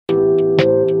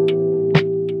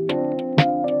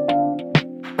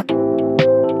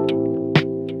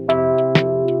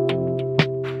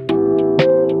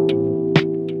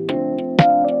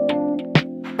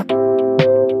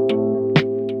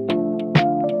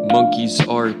Monkeys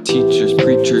are teachers,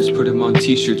 preachers, put them on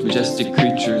t-shirts. Majestic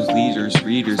creatures, leaders,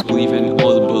 readers, believe in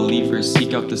all the believers.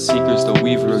 Seek out the seekers, the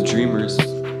weaver of dreamers.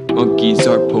 Monkeys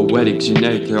are poetic,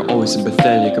 genetic, they're always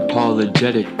sympathetic,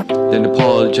 apologetic, then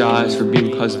apologize for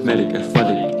being cosmetic,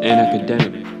 athletic, and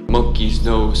academic. Monkeys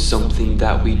know something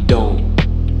that we don't.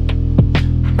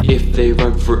 If they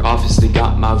run for office, they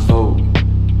got my vote,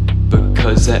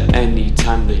 because at any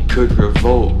time they could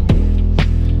revolt.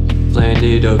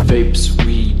 Planet of apes,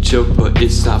 we joke, but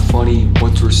it's not funny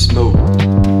once we're smoked.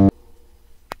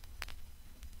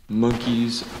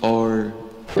 Monkeys are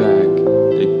back,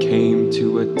 they came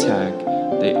to attack.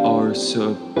 They are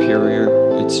superior,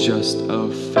 it's just a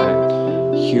fact.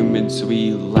 Humans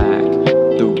we lack,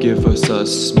 they'll give us a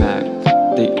smack.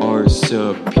 They are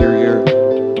superior,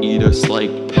 eat us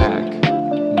like pack.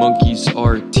 Monkeys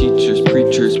are teachers,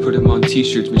 preachers, put them on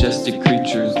t-shirts. Majestic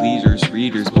creatures, leaders,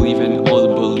 readers, believe in all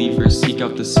the believers. Seek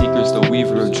out the seekers, the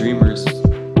weaver of dreamers.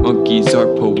 Monkeys are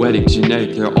poetic,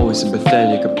 genetic, they're always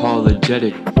sympathetic,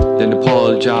 apologetic, then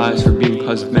apologize for being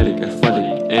cosmetic,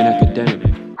 athletic, and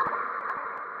academic.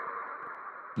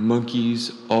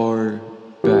 Monkeys are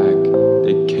back,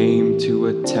 they came to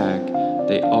attack.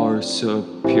 They are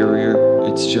superior,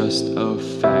 it's just a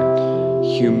fact.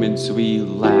 Humans we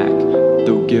lack,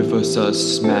 they'll give us a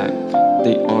smack.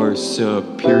 They are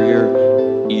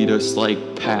superior, eat us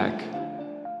like pack.